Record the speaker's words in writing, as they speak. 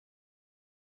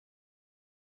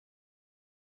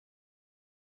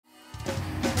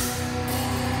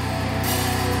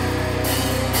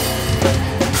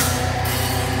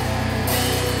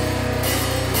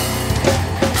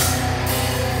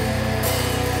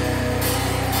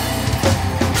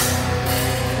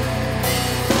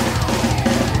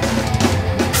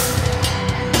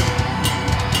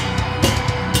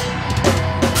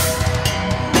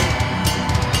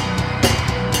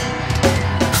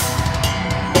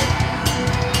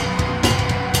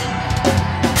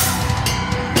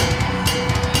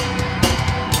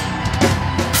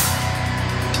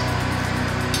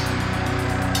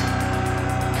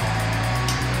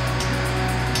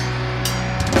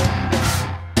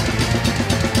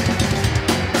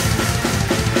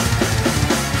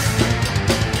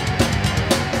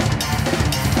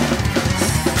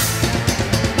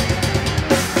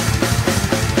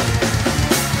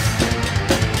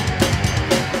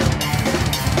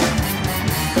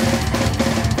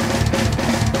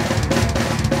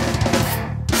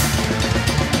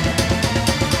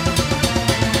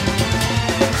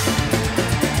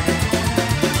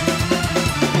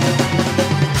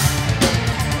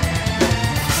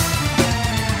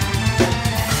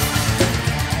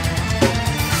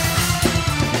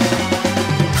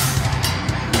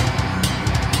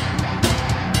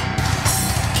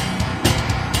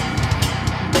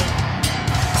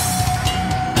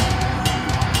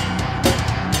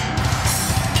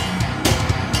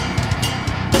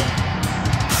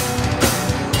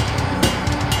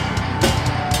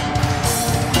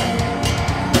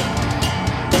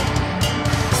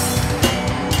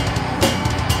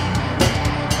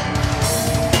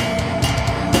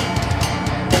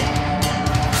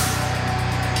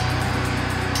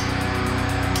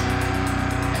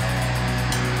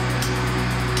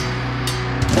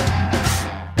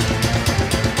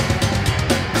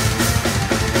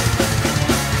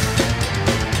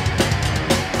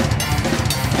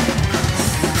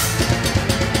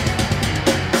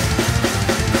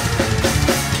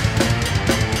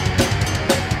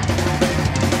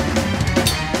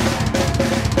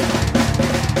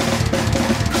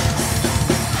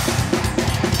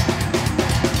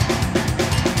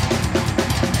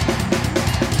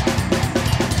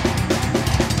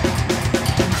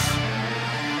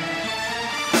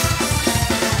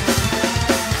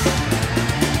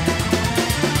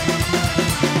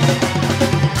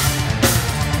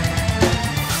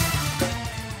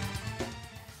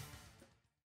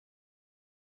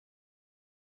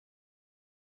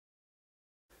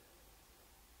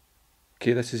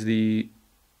Okay, this is the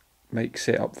mic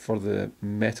setup for the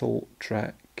metal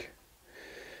track.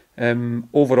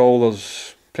 Overall,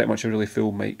 there's pretty much a really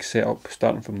full mic setup,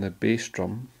 starting from the bass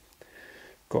drum.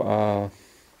 Got a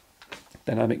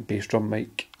dynamic bass drum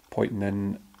mic pointing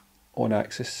in on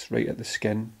axis right at the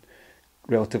skin,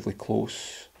 relatively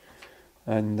close,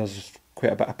 and there's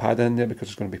quite a bit of padding in there because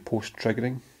it's going to be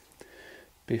post-triggering.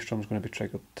 Bass drum's going to be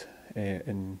triggered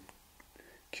in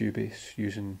Cubase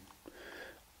using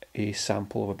a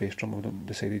sample of a bass drum. We haven't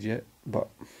decided yet, but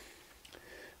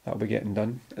that'll be getting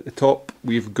done. At the top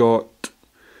we've got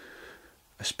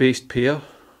a spaced pair,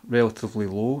 relatively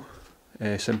low,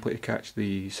 simply to catch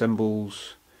the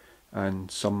cymbals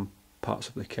and some parts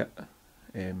of the kit.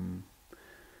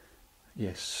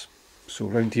 Yes, so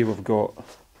round here we've got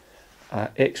a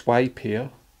XY pair,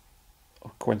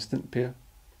 or coincident pair,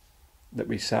 that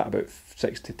we sat about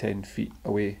 6 to 10 feet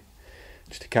away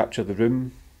just to capture the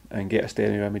room and get a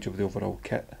stereo image of the overall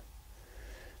kit.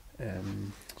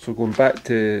 So going back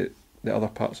to the other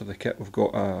parts of the kit, we've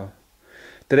got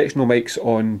directional mics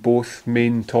on both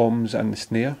main toms and the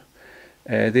snare.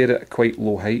 They're at quite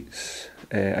low heights,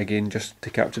 again just to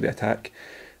capture the attack.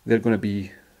 They're going to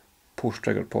be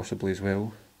post-triggered possibly as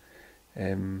well,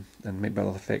 and might be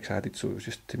other effects added, so it was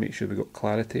just to make sure we got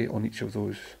clarity on each of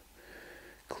those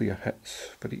clear hits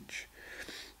for each.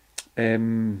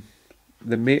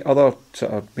 The other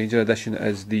sort of major addition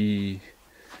is the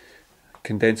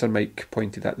condenser mic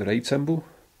pointed at the ride cymbal.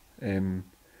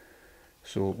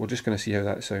 So we're just going to see how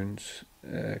that sounds,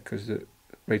 because the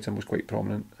ride cymbal is quite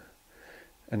prominent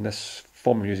in this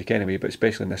form of music anyway, but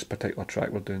especially in this particular track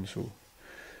we're doing, so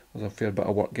there's a fair bit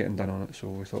of work getting done on it, so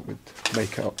we thought we'd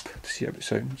mic it up to see how it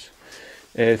sounds.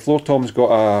 Floor tom's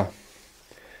got a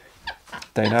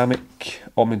dynamic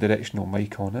omnidirectional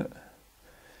mic on it,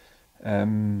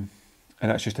 and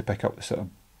that's just to pick up the sort of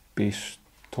bass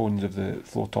tones of the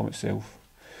floor tom itself.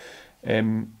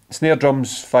 Snare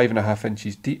drum's 5.5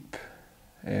 inches deep.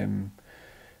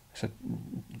 It's a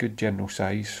good general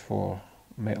size for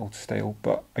metal style,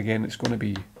 but again it's going to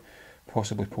be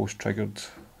possibly post-triggered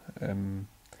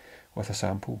with a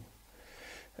sample.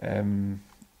 Again,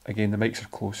 the mics are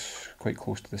quite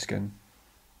close to the skin,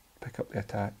 pick up the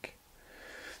attack.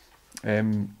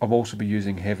 I'll also be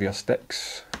using heavier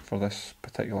sticks for this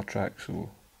particular track, so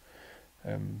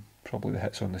probably the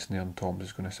hits on the snare and toms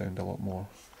is going to sound a lot more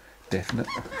definite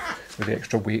with the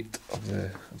extra weight of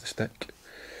the stick.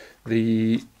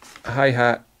 The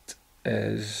hi-hat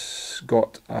is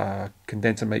got a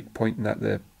condenser mic pointing at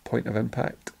the point of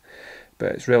impact,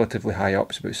 but it's relatively high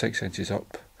up, it's about 6 inches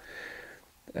up,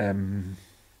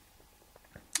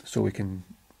 so we can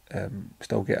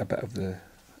still get a bit of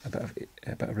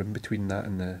room between that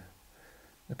and the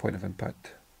point of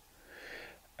impact.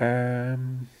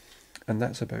 And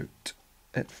that's about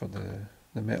it for the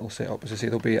metal setup. As I say,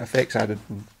 there'll be effects added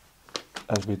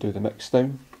as we do the mix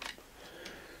down,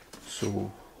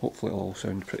 so hopefully it'll all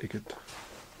sound pretty good.